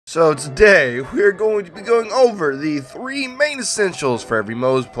So today, we're going to be going over the 3 main essentials for every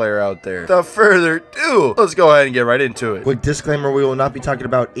Moze player out there. Without further ado, let's go ahead and get right into it. Quick disclaimer, we will not be talking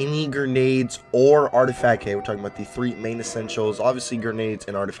about any grenades or artifact. We're talking about the 3 main essentials. Obviously, grenades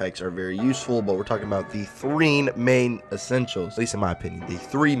and artifacts are very useful, but we're talking about the 3 main essentials. At least in my opinion, the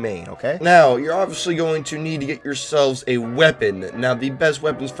 3 main, okay? Now, you're obviously going to need to get yourselves a weapon. Now, the best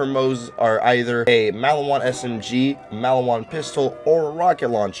weapons for Moze are either a Malawan SMG, a Malawan pistol, or a rocket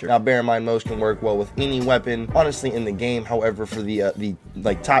launcher. Now, bear in mind, Moze can work well with any weapon, honestly, in the game. However, for the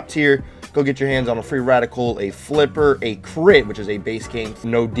top tier, go get your hands on a free radical, a flipper, a crit, which is a base game,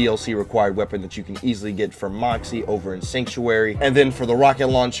 no DLC required weapon that you can easily get from Moze over in Sanctuary. And then for the rocket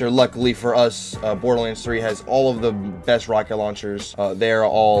launcher, luckily for us, Borderlands 3 has all of the best rocket launchers. They're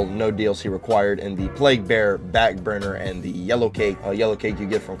all no DLC required. And the Plague Bear, Backburner, and the Yellow Cake. Yellow Cake you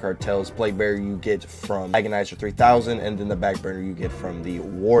get from Cartels, Plague Bear you get from Agonizer 3000, and then the Backburner you get from the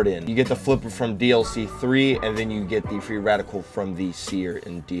Warden. You get the flipper from DLC 3, and then you get the free radical from the Seer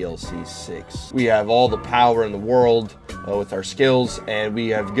in DLC 6. We have all the power in the world with our skills, and we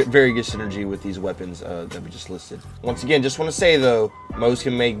have very good synergy with these weapons that we just listed. Once again, just want to say though, Moze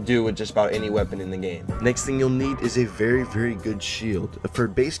can make do with just about any weapon in the game. Next thing you'll need is a very good shield. For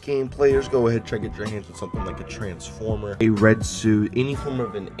base game players, go ahead and try to get your hands on something like a transformer, a red suit, any form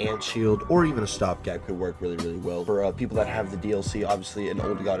of an ant shield, or even a stopgap could work really well. For people that have the DLC, obviously an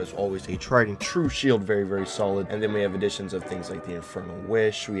old god is always a tried and true shield, very solid. And then we have additions of things like the Infernal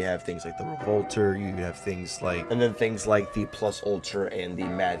Wish, we have things like the Revolter, you have things like the Plus Ultra and the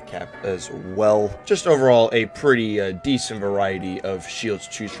Madcap as well. Just overall a pretty decent variety of shields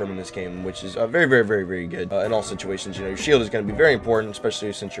to choose from in this game, which is very good in all situations. You know, your shield is going to be very important,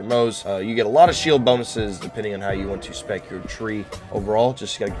 especially since you're Moze. You get a lot of shield bonuses depending on how you want to spec your tree. Overall,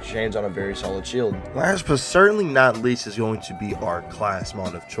 just gotta get your hands on a very solid shield. Last but certainly not least is going to be our class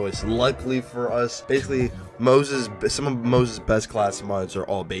mod of choice. Luckily for us, basically some of Moze's best class mods are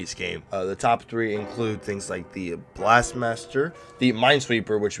all base game. The top 3 include things like the Blastmaster, the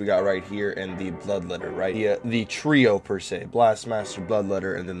Minesweeper, which we got right here, and the Bloodletter, right? The trio per se, Blastmaster,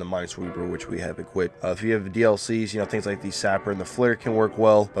 Bloodletter, and then the Minesweeper, which we have equipped. If you have DLCs, you know, things like the Sapper and the Flare can work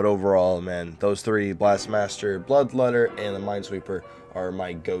well, but overall, man, those 3, Blastmaster, Bloodletter, and the Minesweeper, are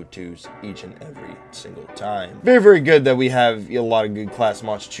my go-tos each and every single time. Very good that we have a lot of good class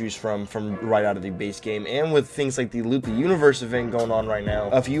mods to choose from right out of the base game. And with things like the Loot the Universe event going on right now,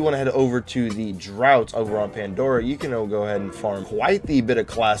 if you want to head over to the Droughts over on Pandora, you can go ahead and farm quite the bit of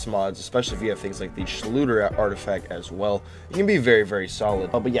class mods, especially if you have things like the Schluter artifact as well. It can be very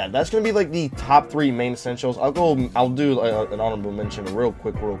solid. But yeah, that's gonna be like the top 3 main essentials. I'll do an honorable mention real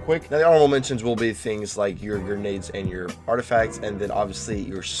quick. Now the honorable mentions will be things like your grenades and your artifacts, and then obviously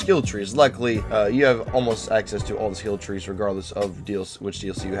your skill trees. Luckily, you have almost access to all the skill trees regardless of which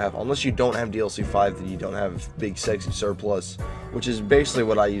DLC you have. Unless you don't have DLC 5, then you don't have big sexy surplus, which is basically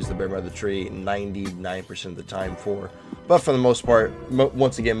what I use the Bear by the Tree 99% of the time for. But for the most part,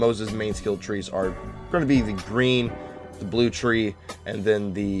 once again, Moze's main skill trees are going to be the green, the blue tree, and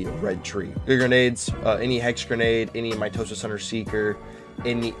then the red tree. Your grenades, any hex grenade, any Mitosis Hunter Seeker,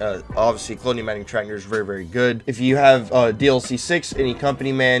 any obviously Cloning Mining Tractor is very good. If you have DLC 6, any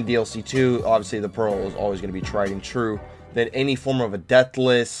Company Man, DLC 2, obviously the Pearl is always going to be tried and true. Then any form of a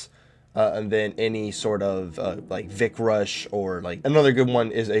Deathless, and then any sort of like Vic Rush, or like another good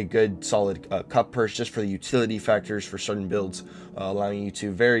one is a good solid Cup Purse, just for the utility factors for certain builds, allowing you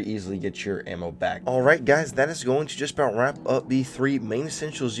to very easily get your ammo back. Alright guys, that is going to just about wrap up the 3 main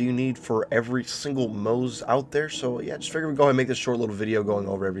essentials you need for every single Moze out there. So yeah, just figured we'd go ahead and make this short little video going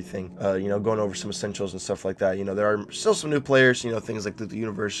over everything, you know, going over some essentials and stuff like that. You know, there are still some new players, you know, things like the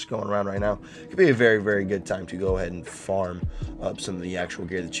universe going around right now. It could be a very good time to go ahead and farm up some of the actual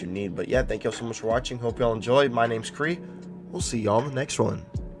gear that you need. But yeah, thank y'all so much for watching. Hope y'all enjoyed. My name's Kree. We'll see y'all in the next one.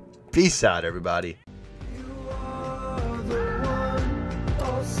 Peace out, everybody.